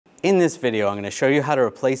In this video, I'm going to show you how to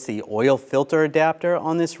replace the oil filter adapter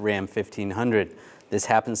on this Ram 1500. This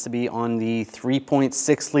happens to be on the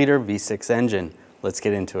 3.6 liter V6 engine. Let's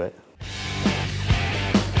get into it.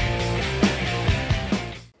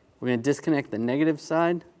 We're going to disconnect the negative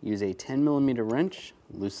side, use a 10mm wrench,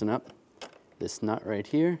 loosen up this nut right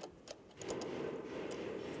here,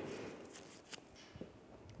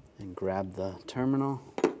 and grab the terminal.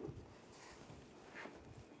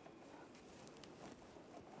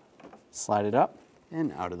 Slide it up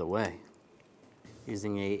and out of the way.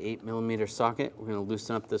 Using a 8mm socket, we're going to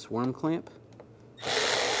loosen up this worm clamp.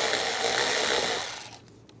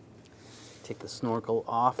 Take the snorkel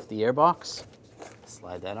off the airbox,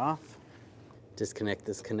 slide that off. Disconnect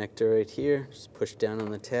this connector right here, just push down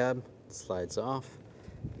on the tab, it slides off.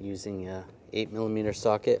 Using a 8mm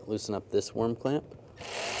socket, loosen up this worm clamp.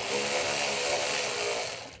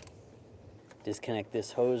 Disconnect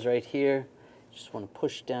this hose right here. Just want to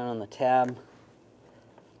push down on the tab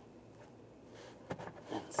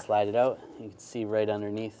and slide it out. You can see right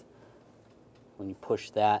underneath, when you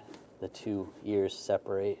push that, the two ears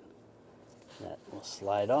separate. That will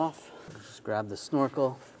slide off. Just grab the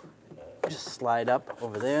snorkel, just slide up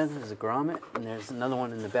over there. There's a grommet, and there's another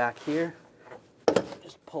one in the back here.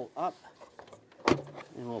 Just pull up,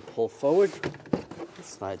 and we'll pull forward. It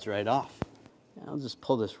slides right off. And I'll just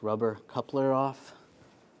pull this rubber coupler off.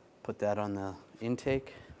 Put that on the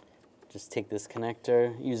intake. Just take this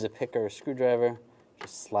connector, use a pick or a screwdriver,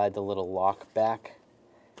 just slide the little lock back,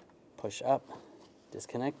 push up,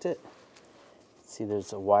 disconnect it. See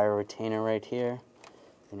there's a wire retainer right here.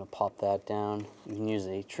 I'm going to pop that down. You can use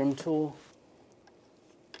a trim tool.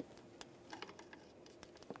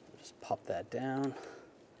 Just pop that down.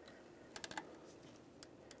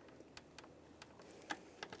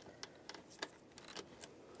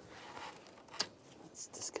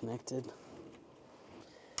 Disconnected.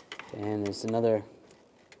 And there's another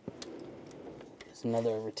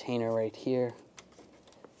retainer right here.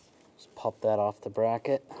 Just pop that off the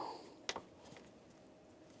bracket.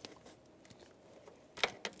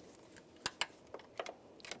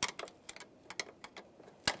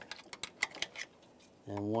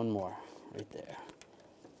 And one more right there.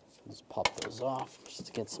 Just pop those off just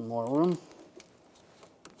to get some more room.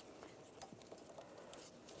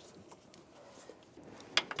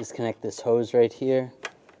 Disconnect this hose right here.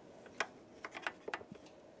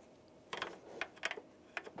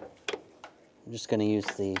 I'm just going to use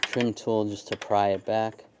the trim tool just to pry it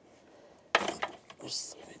back.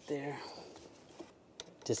 Just right there.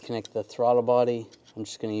 Disconnect the throttle body. I'm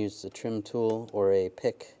just going to use the trim tool or a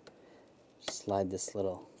pick. Slide this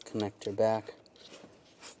little connector back,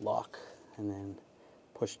 lock, and then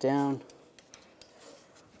push down.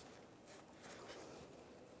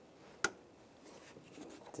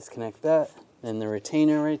 Disconnect that, then the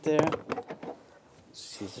retainer right there.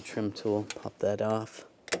 Just use the trim tool, pop that off.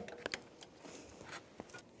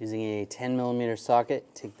 Using a 10mm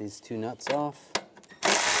socket, take these two nuts off.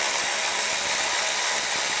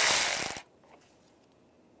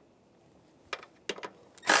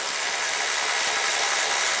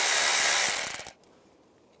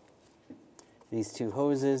 These two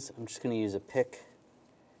hoses, I'm just going to use a pick,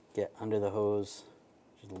 get under the hose,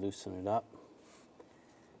 just loosen it up.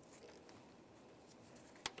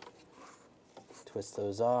 Twist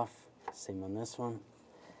those off, same on this one.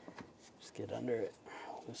 Just get under it,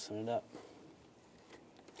 loosen it up,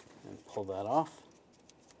 and pull that off,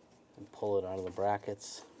 and pull it out of the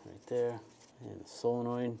brackets right there. And the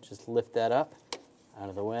solenoid, just lift that up, out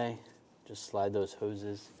of the way. Just slide those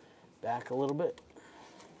hoses back a little bit.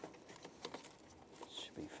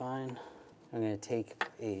 Should be fine. I'm going to take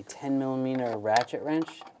a 10mm ratchet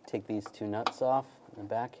wrench, take these two nuts off in the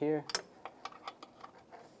back here.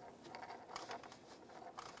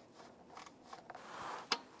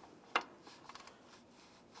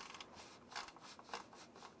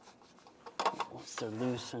 Once they're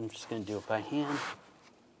loose, I'm just going to do it by hand.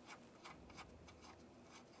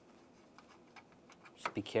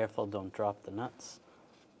 Just be careful, don't drop the nuts.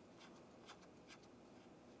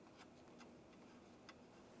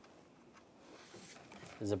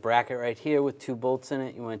 There's a bracket right here with two bolts in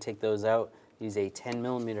it. You want to take those out. Use a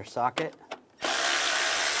 10mm socket.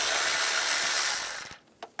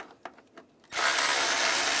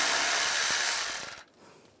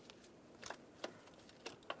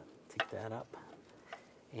 Take that up.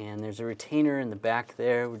 And there's a retainer in the back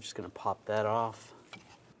there. We're just going to pop that off.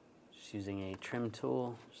 Just using a trim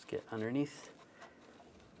tool. Just get underneath.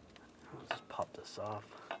 I'll just pop this off.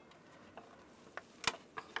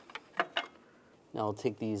 Now I'll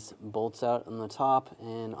take these bolts out on the top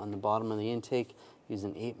and on the bottom of the intake, use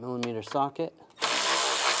an 8mm socket.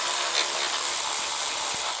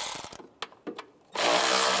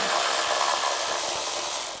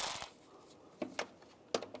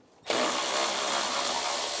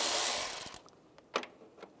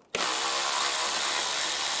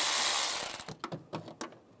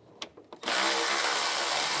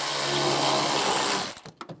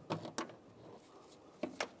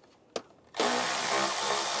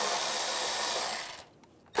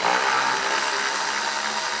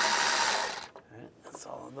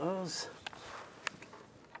 follow those.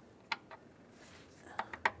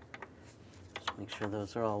 Just make sure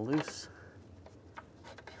those are all loose.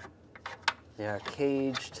 They are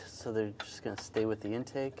caged, so they're just going to stay with the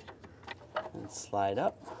intake and slide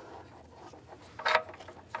up.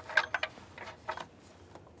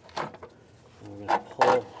 And we're going to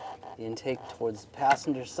pull the intake towards the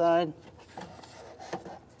passenger side.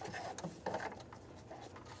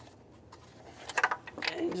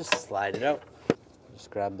 And just slide it out.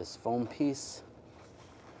 Just grab this foam piece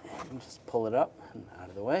and just pull it up and out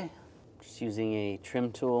of the way. Just using a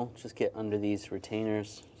trim tool, just get under these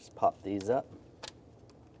retainers, just pop these up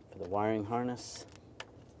for the wiring harness.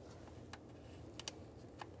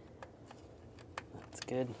 That's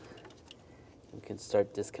good. We can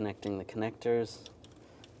start disconnecting the connectors.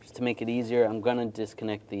 Just to make it easier, I'm going to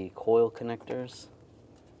disconnect the coil connectors.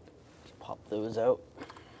 Just pop those out.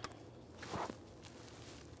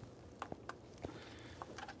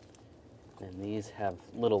 And these have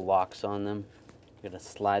little locks on them. You're going to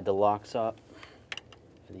slide the locks up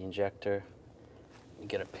for the injector. You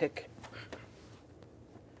get a pick.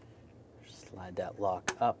 Slide that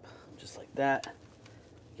lock up just like that.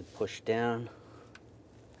 You can push down.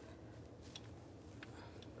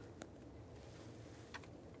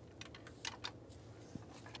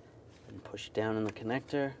 And push down in the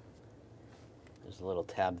connector. There's a little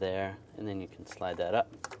tab there, and then you can slide that up.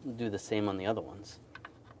 Do the same on the other ones.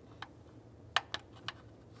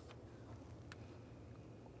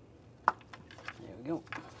 There we go.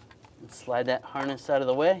 And slide that harness out of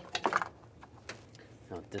the way.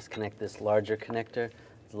 Now disconnect this larger connector.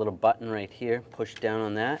 There's a little button right here. Push down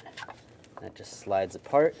on that. That just slides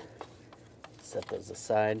apart. Set those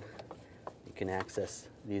aside. You can access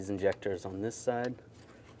these injectors on this side.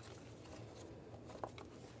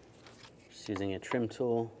 Just using a trim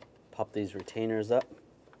tool, pop these retainers up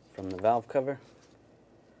from the valve cover.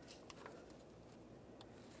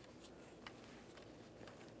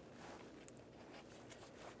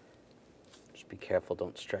 Just be careful,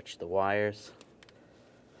 don't stretch the wires.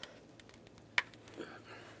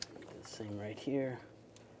 Same right here.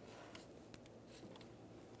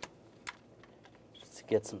 Just to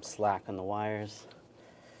get some slack on the wires.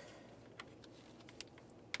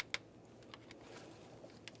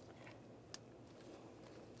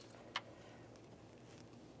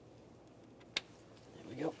 There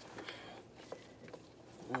we go.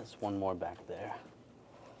 And there's one more back there.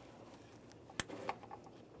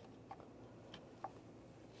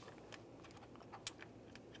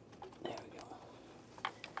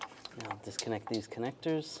 Now disconnect these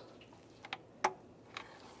connectors,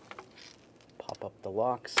 pop up the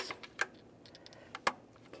locks,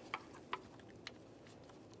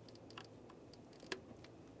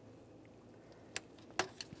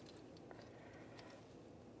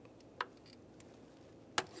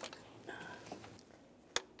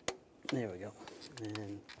 there we go,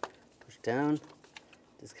 and push down,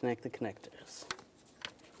 disconnect the connectors,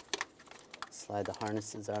 slide the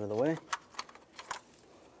harnesses out of the way.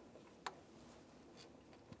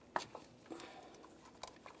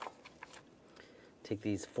 Take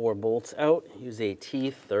these 4 bolts out, use a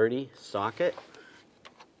T30 socket.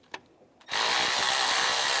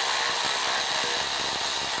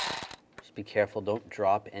 Just be careful, don't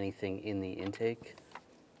drop anything in the intake.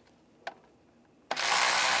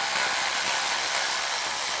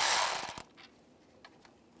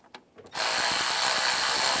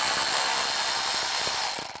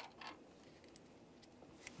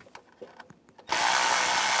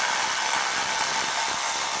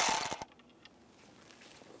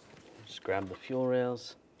 Grab the fuel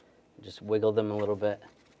rails, just wiggle them a little bit,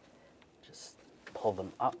 just pull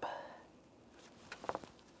them up.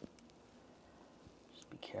 Just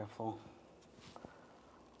be careful.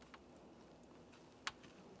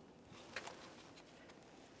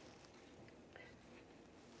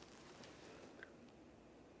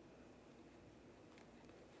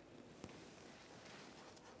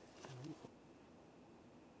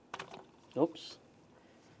 Oops.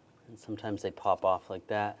 And sometimes they pop off like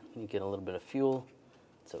that. You get a little bit of fuel.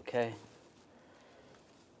 It's okay.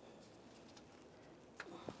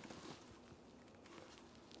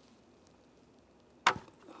 There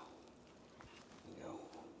you go.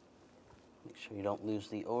 Make sure you don't lose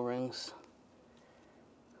the O-rings.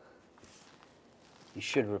 You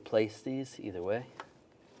should replace these either way.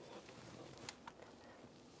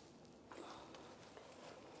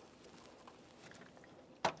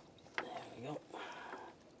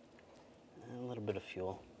 Bit of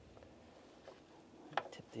fuel.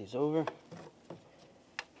 Tip these over.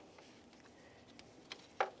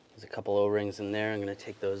 There's a couple O-rings in there. I'm going to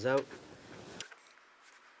take those out.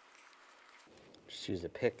 Just use a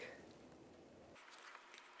pick.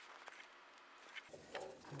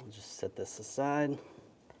 We'll just set this aside.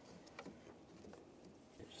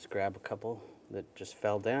 Just grab a couple that just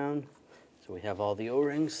fell down. So we have all the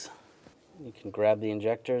O-rings. You can grab the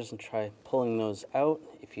injectors and try pulling those out.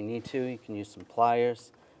 If you need to, you can use some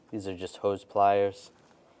pliers. These are just hose pliers.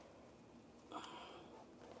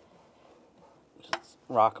 Just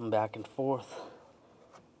rock them back and forth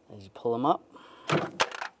as you pull them up.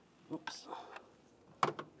 Oops.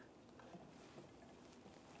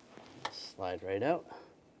 Slide right out.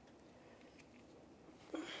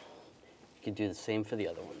 You can do the same for the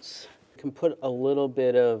other ones. You can put a little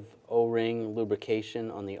bit of O-ring lubrication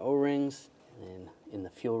on the O-rings, and in the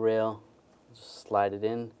fuel rail, just slide it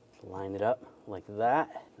in, line it up like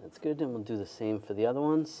that. That's good, and we'll do the same for the other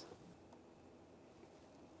ones.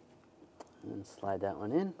 And slide that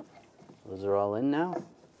one in. Those are all in now.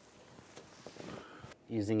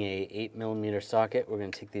 Using a 8mm socket, we're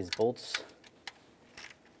going to take these bolts,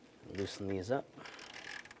 loosen these up.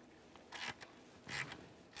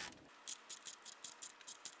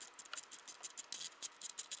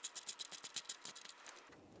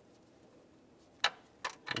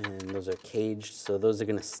 And those are caged, so those are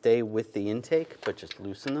going to stay with the intake, but just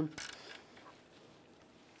loosen them.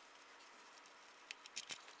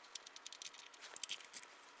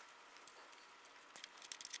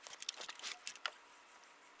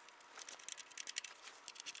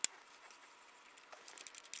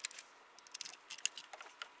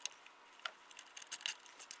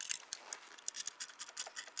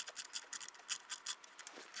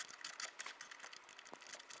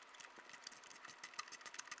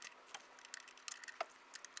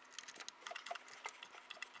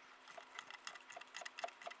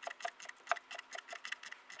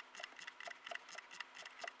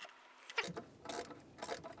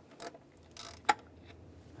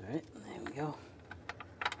 All right, there we go.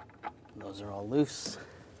 Those are all loose.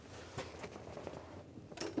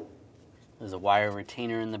 There's a wire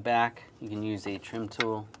retainer in the back. You can use a trim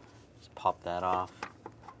tool. Just pop that off.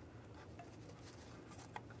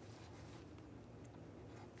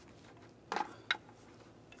 Try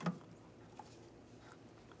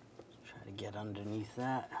to get underneath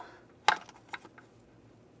that.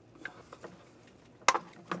 There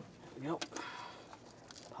we go.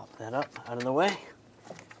 Pop that up out of the way.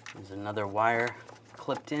 There's another wire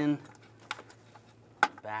clipped in.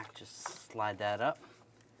 Back, just slide that up.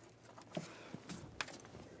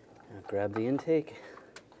 Now grab the intake,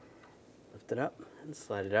 lift it up, and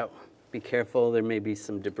slide it out. Be careful, there may be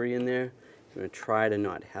some debris in there. You're going to try to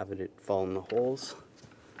not have it fall in the holes.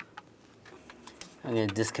 I'm going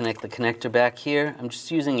to disconnect the connector back here. I'm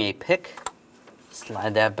just using a pick.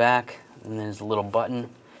 Slide that back, and there's a little button.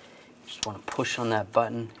 You just want to push on that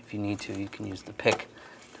button. If you need to, you can use the pick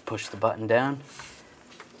to push the button down.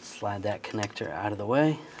 Slide that connector out of the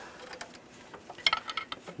way.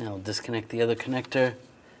 Now we'll disconnect the other connector.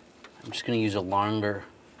 I'm just going to use a longer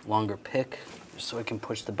pick just so I can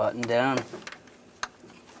push the button down.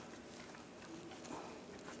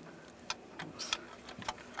 Oops.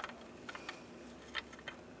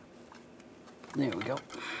 There we go.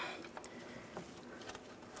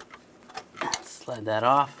 Slide that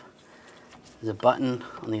off. There's a button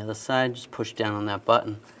on the other side. Just push down on that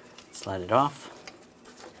button. Slide it off.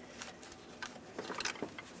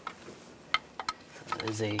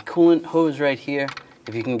 There's a coolant hose right here.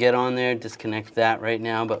 If you can get on there, disconnect that right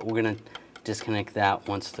now, but we're going to disconnect that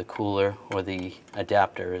once the cooler or the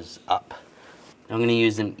adapter is up. Now I'm going to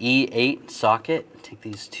use an E8 socket. Take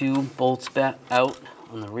these two bolts back out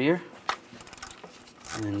on the rear,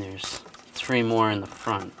 and then there's 3 more in the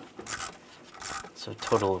front. So a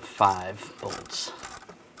total of 5 bolts.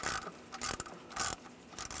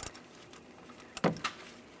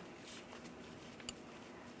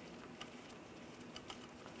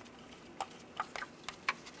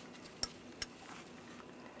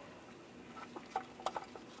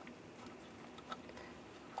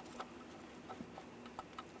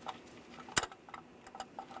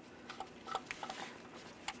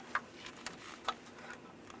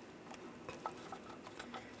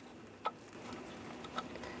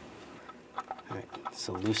 All right,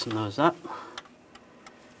 so loosen those up.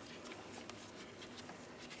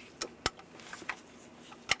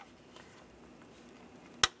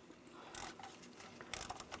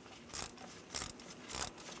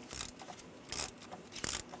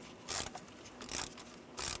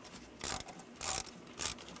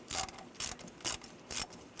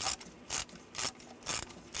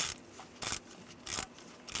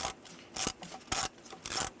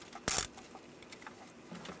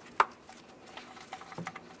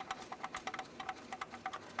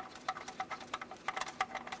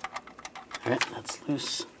 All right, that's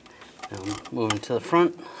loose. Now moving to the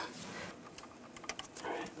front.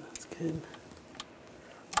 All right, that's good.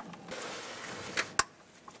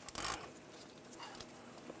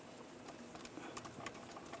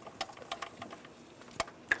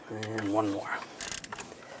 And one more.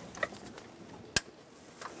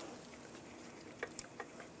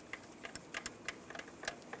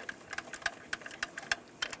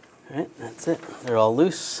 All right, that's it. They're all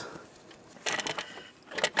loose.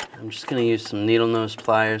 I'm just going to use some needle nose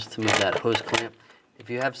pliers to move that hose clamp.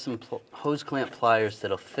 If you have some hose clamp pliers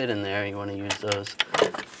that'll fit in there, you want to use those.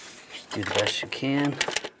 Just do the best you can.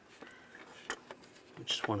 You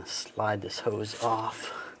just want to slide this hose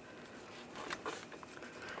off.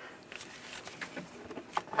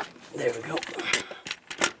 There we go.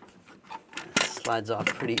 It slides off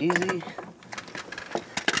pretty easy. Get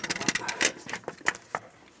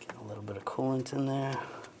a little bit of coolant in there.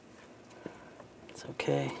 It's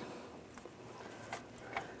okay.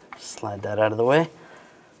 Slide that out of the way.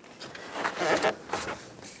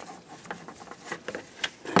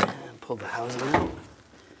 And pull the housing out.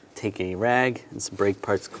 Take a rag and some brake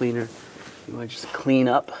parts cleaner. You want to just clean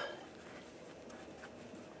up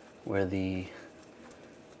where the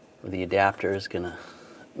adapter is going to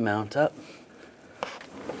mount up.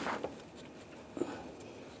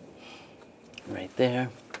 Right there.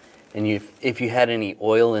 And if you had any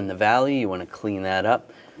oil in the valley, you want to clean that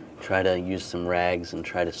up. Try to use some rags and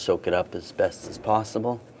try to soak it up as best as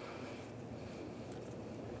possible.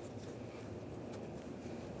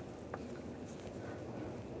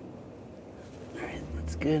 All right,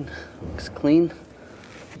 that's good. Looks clean.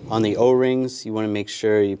 On the O-rings, you want to make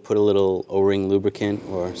sure you put a little O-ring lubricant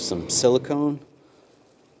or some silicone.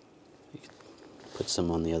 You can put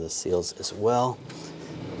some on the other seals as well.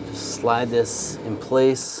 Just slide this in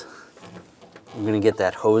place. I'm going to get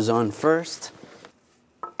that hose on first.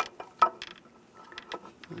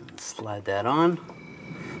 Slide that on.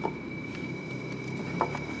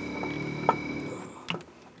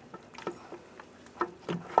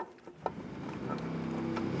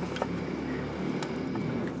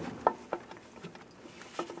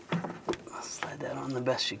 Slide that on the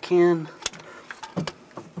best you can.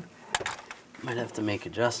 Might have to make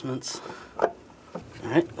adjustments. All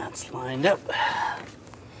right, that's lined up.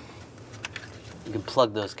 You can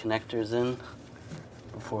plug those connectors in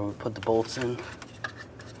before we put the bolts in.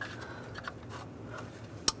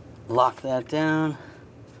 Lock that down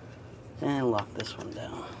and lock this one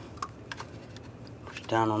down. Push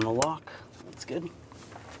down on the lock. That's good.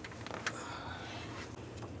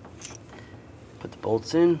 Put the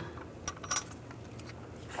bolts in.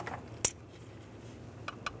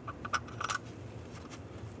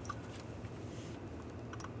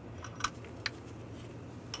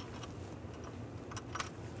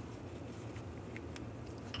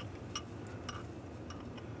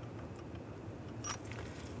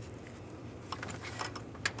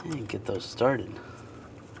 And get those started.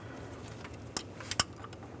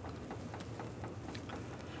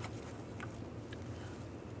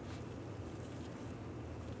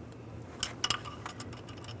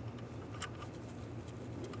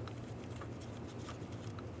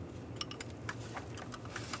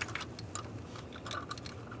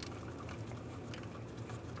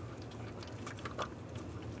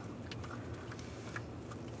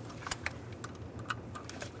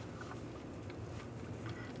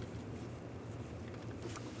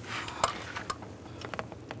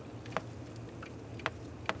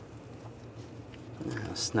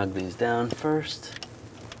 Snug these down first.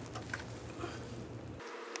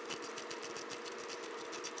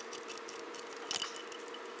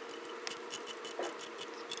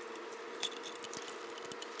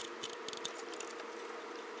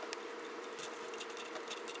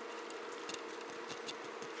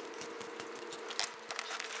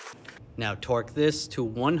 Now torque this to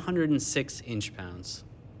 106 inch-pounds.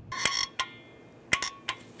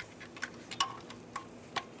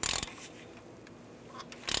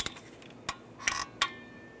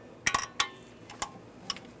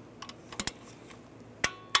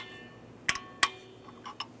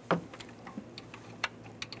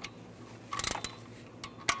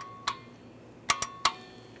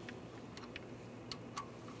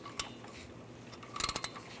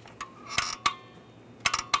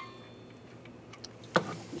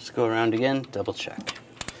 Just go around again, double check.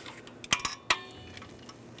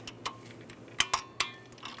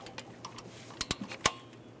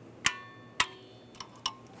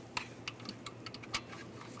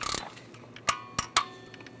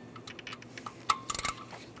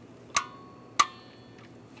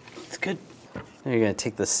 That's good. Now you're going to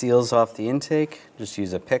take the seals off the intake. Just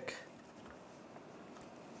use a pick.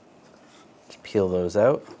 peel those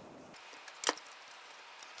out.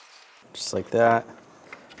 Just like that.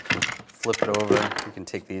 Flip it over. You can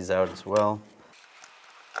take these out as well.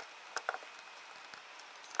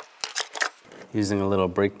 Using a little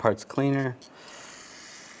brake parts cleaner.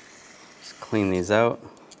 Just clean these out.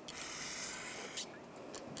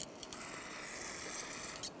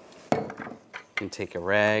 You can take a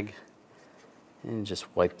rag and just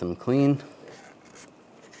wipe them clean.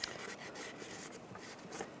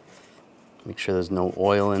 Make sure there's no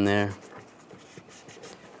oil in there.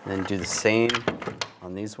 Then do the same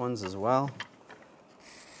on these ones as well.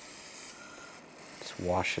 Just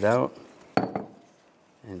wash it out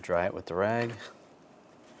and dry it with the rag.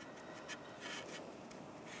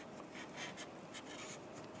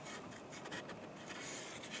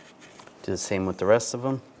 Do the same with the rest of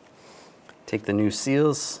them. Take the new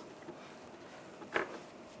seals,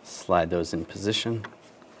 slide those in position.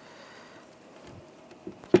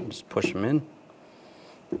 Just push them in.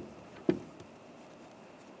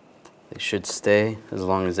 They should stay as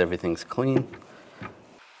long as everything's clean.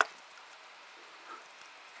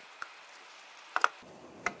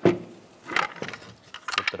 Flip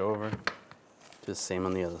it over. Do the same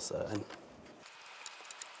on the other side.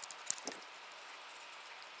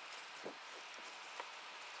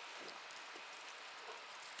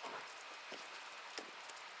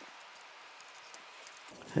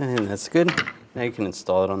 And that's good. Now you can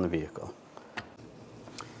install it on the vehicle.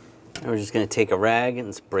 Now we're just going to take a rag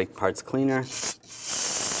and some brake parts cleaner.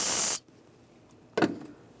 Just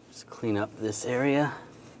clean up this area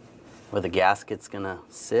where the gasket's going to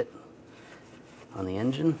sit on the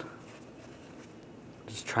engine.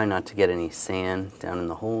 Just try not to get any sand down in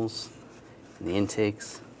the holes, in the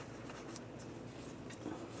intakes.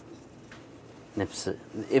 And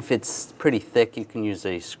if it's pretty thick, you can use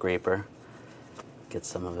a scraper. Get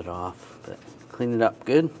some of it off, but clean it up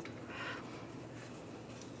good.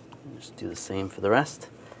 Just do the same for the rest.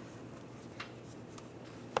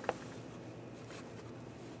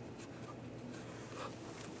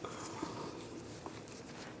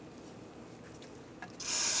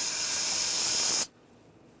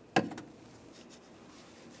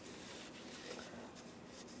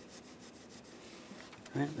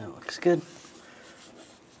 All right, that looks good.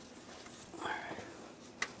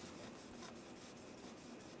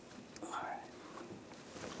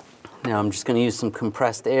 Now I'm just going to use some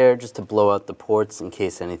compressed air just to blow out the ports in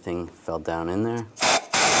case anything fell down in there.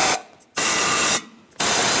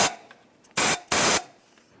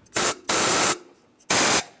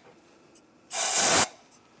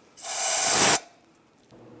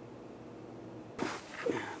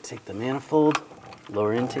 Take the manifold,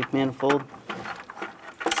 lower intake manifold,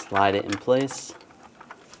 slide it in place,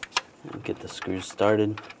 and get the screws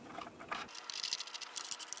started.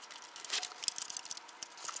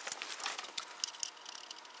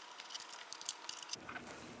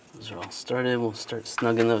 Those are all started. We'll start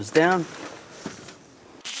snugging those down.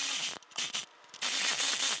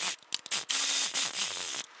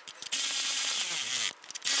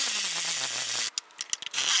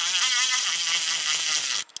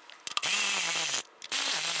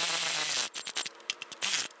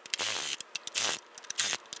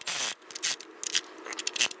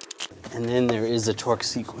 And then there is a torque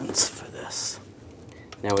sequence for this.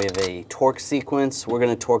 Now we have a torque sequence. We're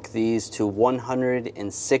going to torque these to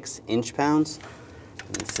 106 inch-pounds.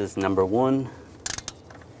 This is number 1.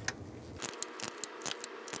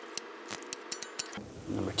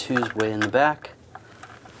 Number 2 is way in the back.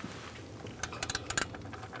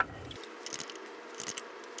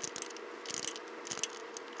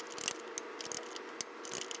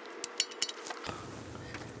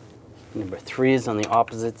 Number 3 is on the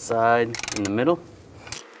opposite side in the middle.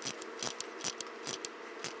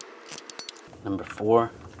 Number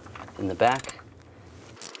 4 in the back.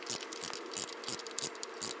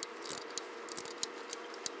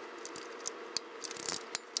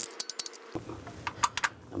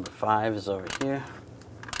 Number 5 is over here.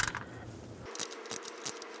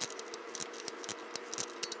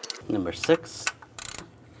 Number 6.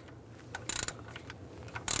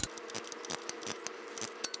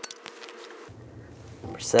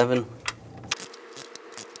 Number 7.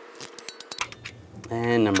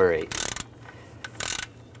 And number 8.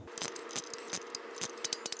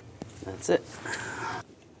 That's it.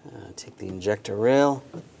 Take the injector rail,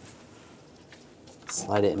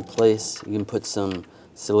 slide it in place. You can put some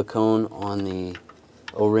silicone on the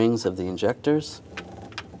O-rings of the injectors.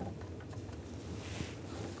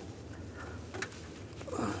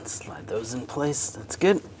 Slide those in place. That's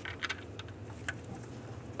good.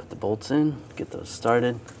 Put the bolts in, get those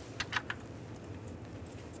started.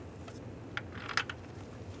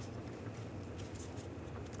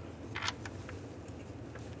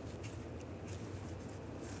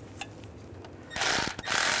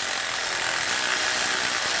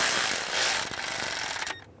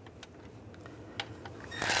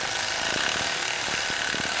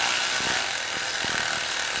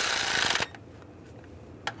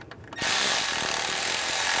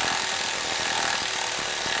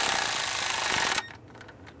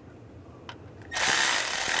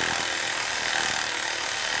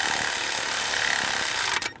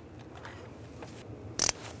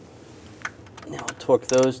 torque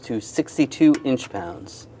those to 62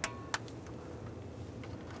 inch-pounds.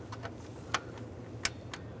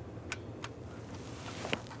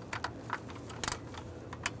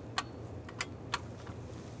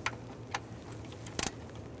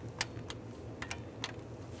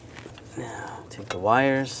 Now, take the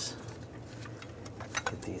wires,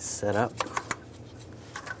 get these set up.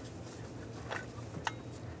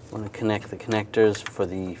 Want to connect the connectors for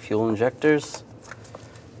the fuel injectors.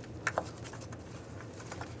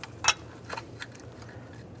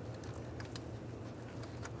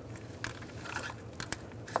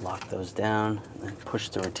 Lock those down, and then push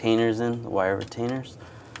the retainers in, the wire retainers.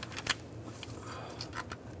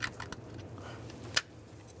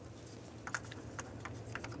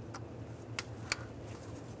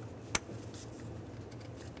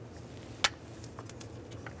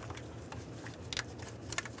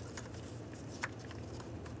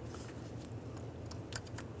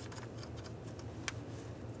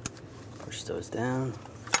 Push those down.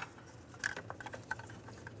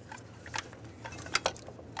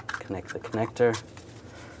 Connect the connector.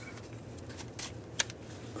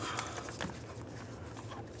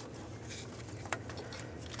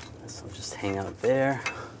 This will just hang out there.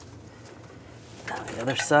 Now the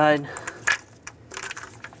other side.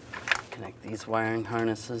 Connect these wiring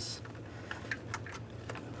harnesses.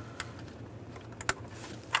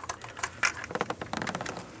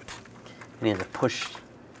 You need to push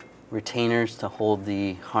retainers to hold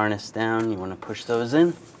the harness down. You want to push those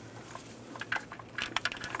in.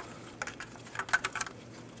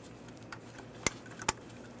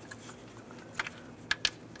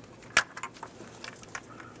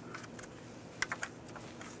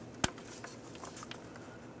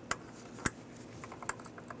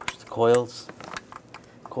 Push the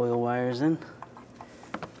coil wires in.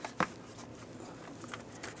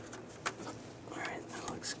 All right, that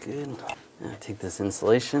looks good. Now take this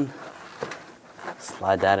insulation,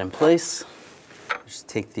 slide that in place. Just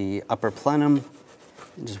take the upper plenum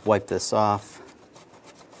and just wipe this off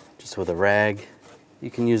just with a rag. You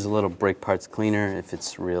can use a little brake parts cleaner if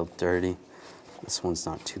it's real dirty. This one's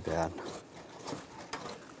not too bad.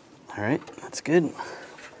 All right, that's good.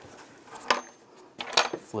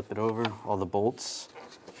 Flip it over. All the bolts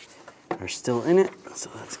are still in it, so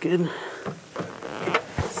that's good.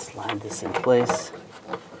 Slide this in place.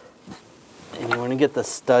 And you want to get the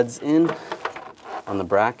studs in on the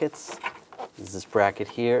brackets. There's this bracket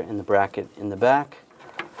here and the bracket in the back.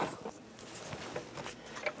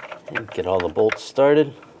 And get all the bolts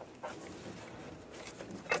started.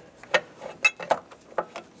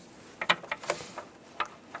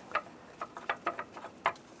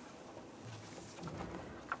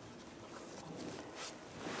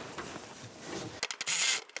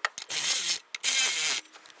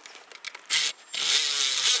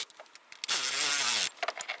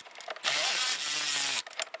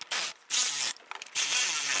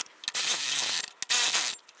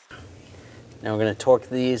 Now we're going to torque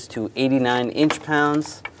these to 89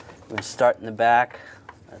 inch-pounds. We're going to start in the back.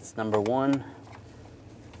 That's number 1.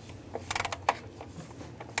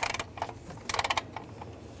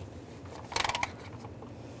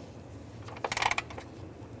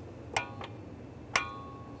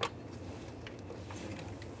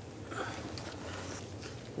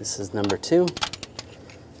 This is number 2.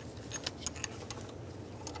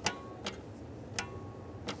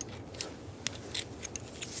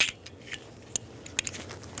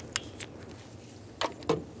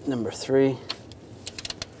 Number 3.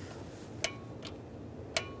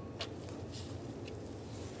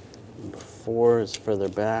 Number 4 is further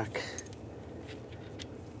back.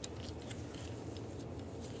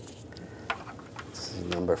 This is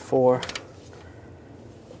number 4.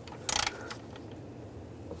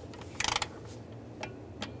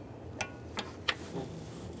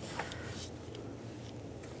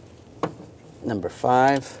 Number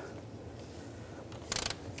 5.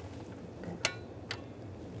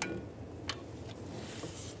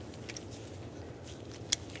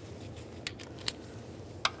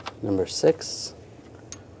 Number 6.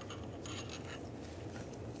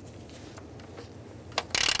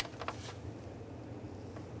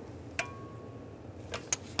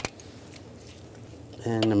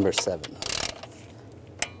 And number 7.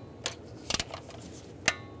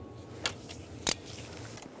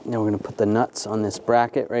 Now we're going to put the nuts on this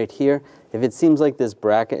bracket right here. If it seems like this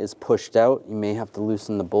bracket is pushed out, you may have to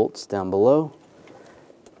loosen the bolts down below.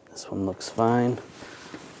 This one looks fine.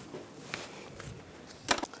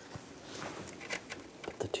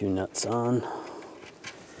 Put the 2 nuts on.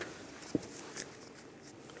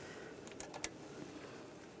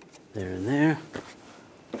 There and there.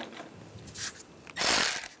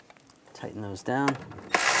 Tighten those down.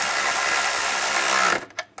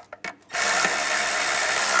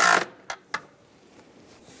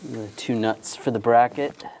 The 2 nuts for the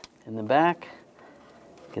bracket in the back.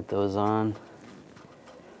 Get those on.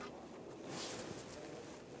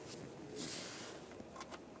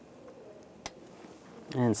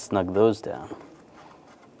 And snug those down.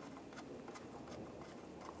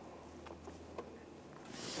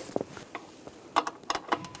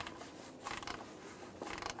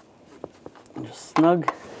 And just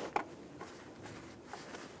snug.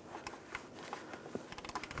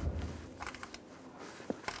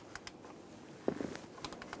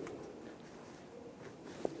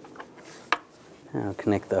 Now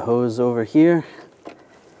connect the hose over here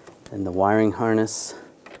and the wiring harness.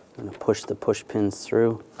 I'm going to push the push pins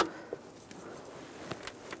through.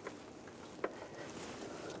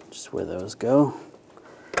 Just where those go.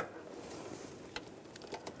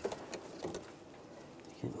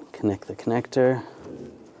 You can connect the connector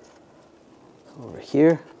over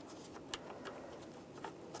here.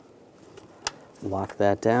 Lock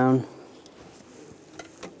that down.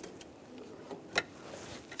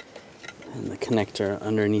 And the connector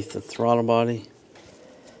underneath the throttle body.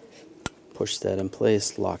 Push that in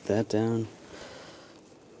place, lock that down.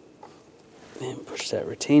 And push that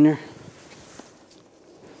retainer.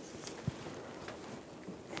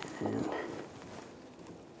 And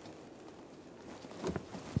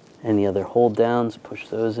any other hold downs, push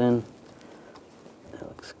those in. That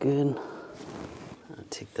looks good. I'll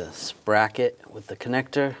take the sprocket with the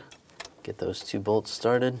connector, get those 2 bolts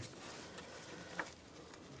started.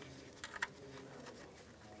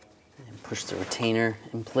 And push the retainer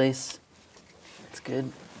in place. That's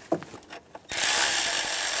good.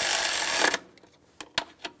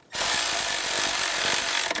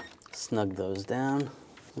 Snug those down.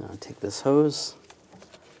 Now take this hose,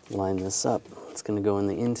 line this up. It's going to go in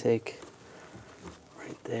the intake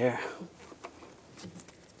right there.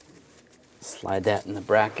 Slide that in the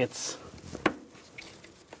brackets.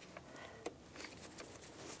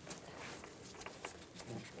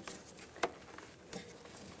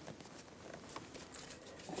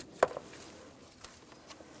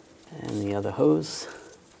 And the other hose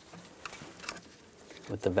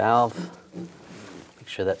with the valve. Make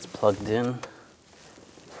sure that's plugged in.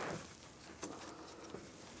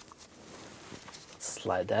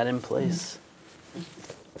 Slide that in place.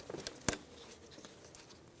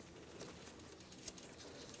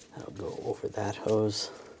 That'll go over that hose.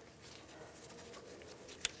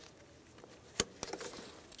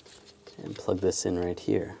 And plug this in right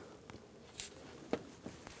here.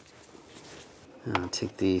 Now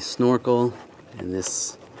take the snorkel, and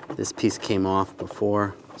this piece came off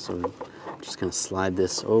before, so I'm just going to slide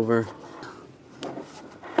this over.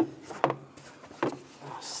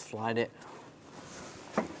 Slide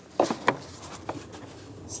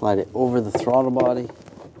it over the throttle body.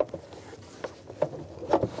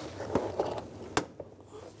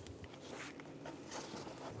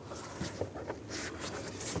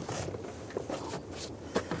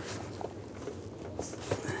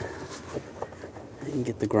 And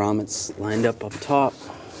get the grommets lined up top.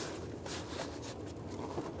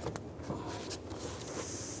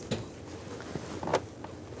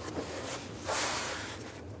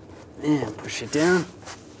 And push it down.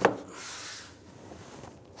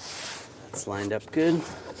 That's lined up good.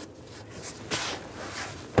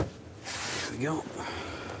 There we go.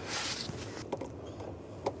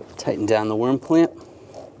 Tighten down the worm clamp.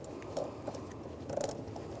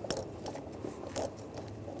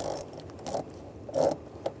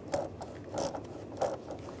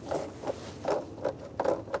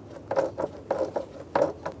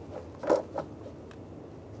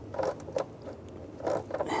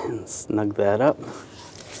 And snug that up.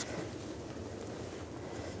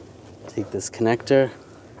 Take this connector,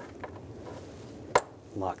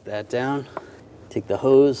 lock that down. Take the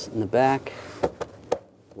hose in the back,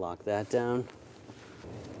 lock that down.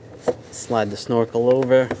 Slide the snorkel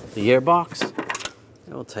over the gearbox,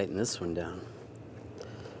 and we'll tighten this one down.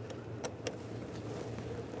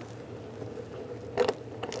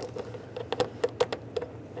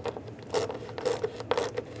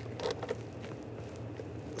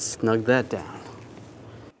 Snug that down.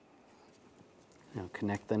 Now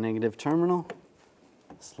connect the negative terminal,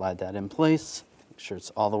 slide that in place, make sure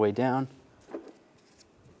it's all the way down.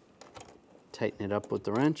 Tighten it up with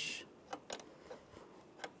the wrench.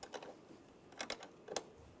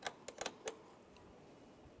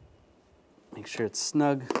 Make sure it's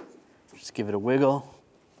snug, just give it a wiggle,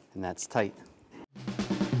 and that's tight.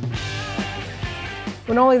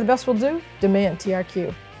 When only the best will do, demand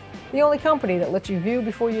TRQ. The only company that lets you view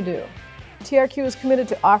before you do. TRQ is committed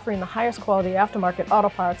to offering the highest quality aftermarket auto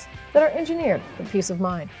parts that are engineered for peace of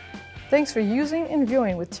mind. Thanks for using and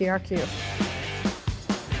viewing with TRQ.